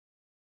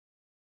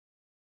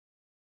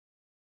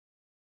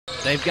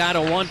They've got a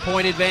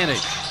 1-point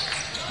advantage.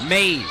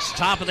 Mays,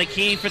 top of the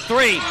key for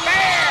three.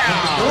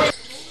 Bam!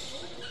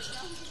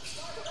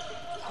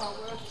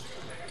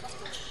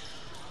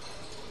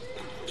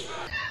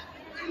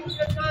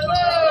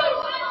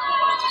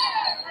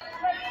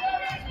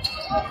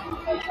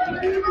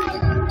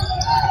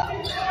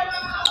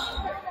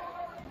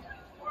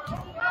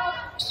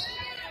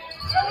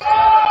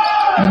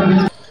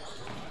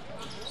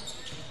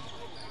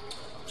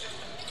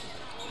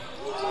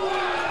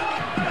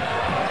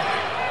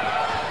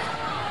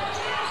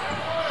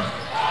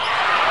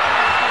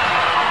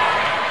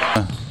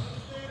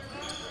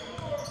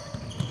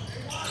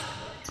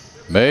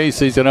 Mays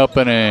sees an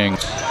opening.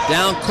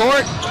 Down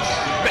court,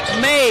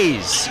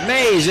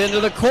 Mays into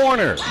the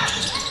corner.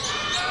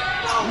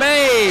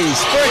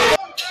 Mays.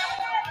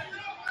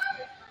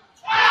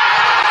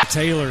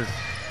 Taylor.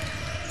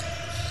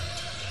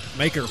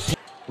 Maker.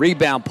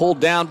 Rebound pulled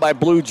down by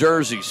blue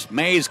jerseys.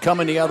 Mays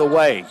coming the other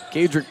way.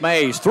 Keddric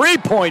Mays,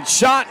 three-point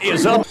shot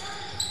is up.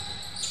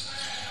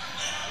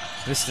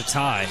 This is the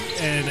tie,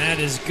 and that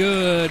is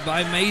good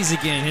by Mays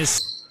again.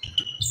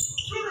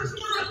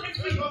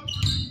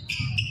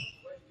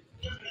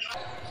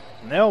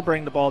 And they'll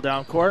bring the ball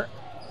down court.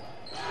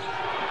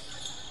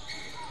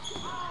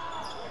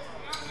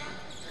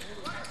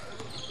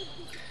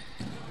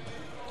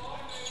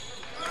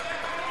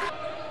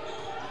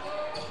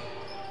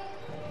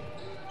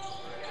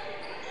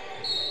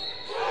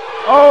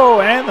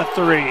 Oh, and the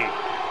three.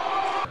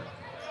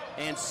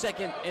 And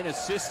second in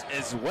assists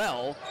as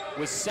well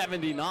with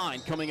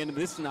 79 coming into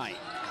this night.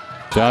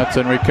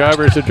 Johnson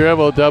recovers the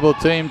dribble, double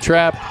team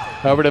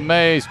trap over to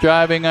Mays,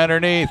 driving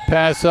underneath,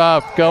 pass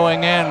off,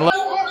 going in.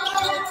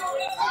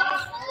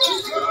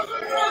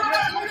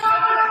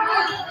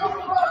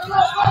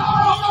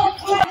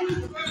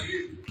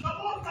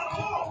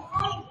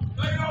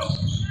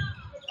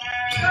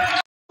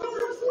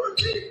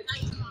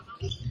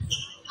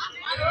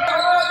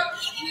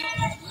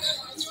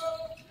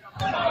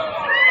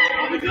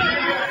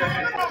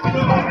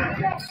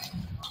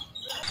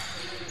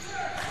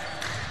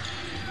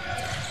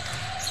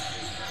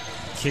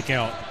 Kick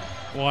out.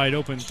 Wide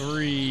open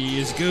three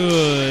is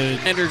good.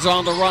 Sanders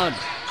on the run.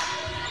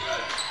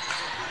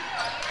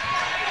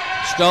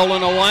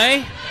 Stolen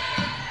away.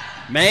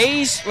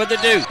 Mays with the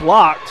deuce.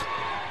 Blocked.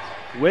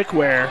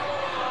 Wickware.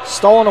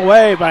 Stolen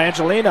away by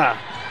Angelina.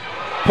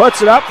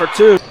 Puts it up for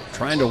two.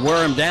 Trying to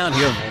wear him down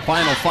here.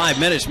 Final 5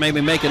 minutes. Maybe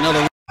make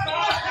another.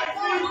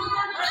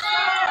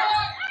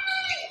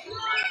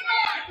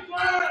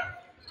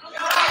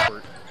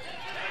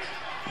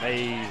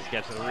 Mays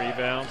gets the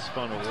rebound,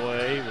 spun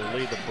away, will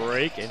lead the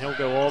break, and he'll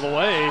go all the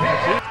way.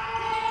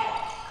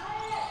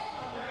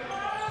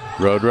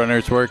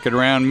 Roadrunners working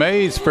around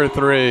Mays for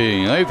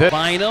three.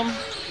 Bynum,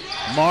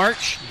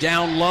 March,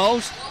 down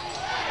low,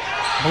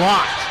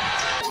 blocked.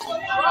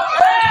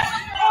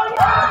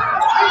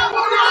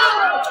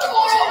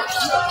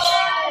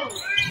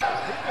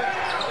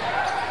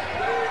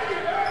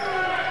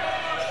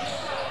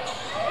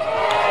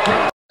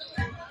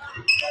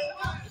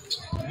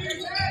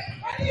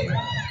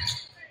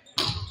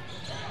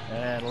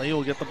 And Lee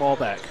will get the ball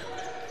back.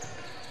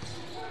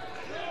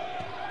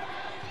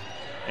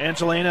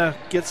 Angelina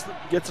gets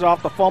it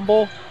off the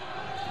fumble,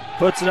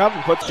 puts it up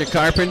and puts it to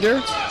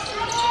Carpenter.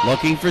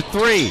 Looking for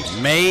three.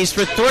 Mays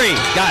for three.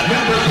 Got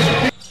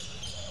it.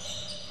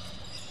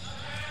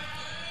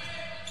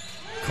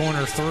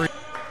 Corner three.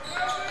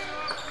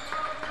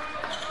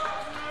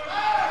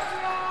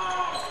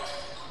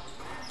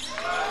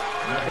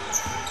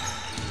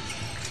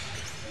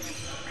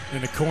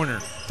 In the corner,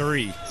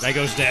 three. That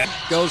goes down.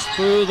 Goes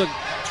through the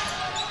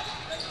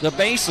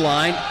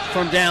baseline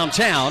from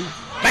downtown.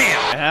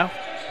 Bam! Yeah.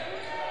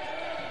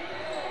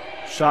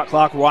 Shot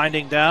clock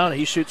winding down.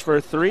 He shoots for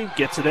a three,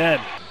 gets it in.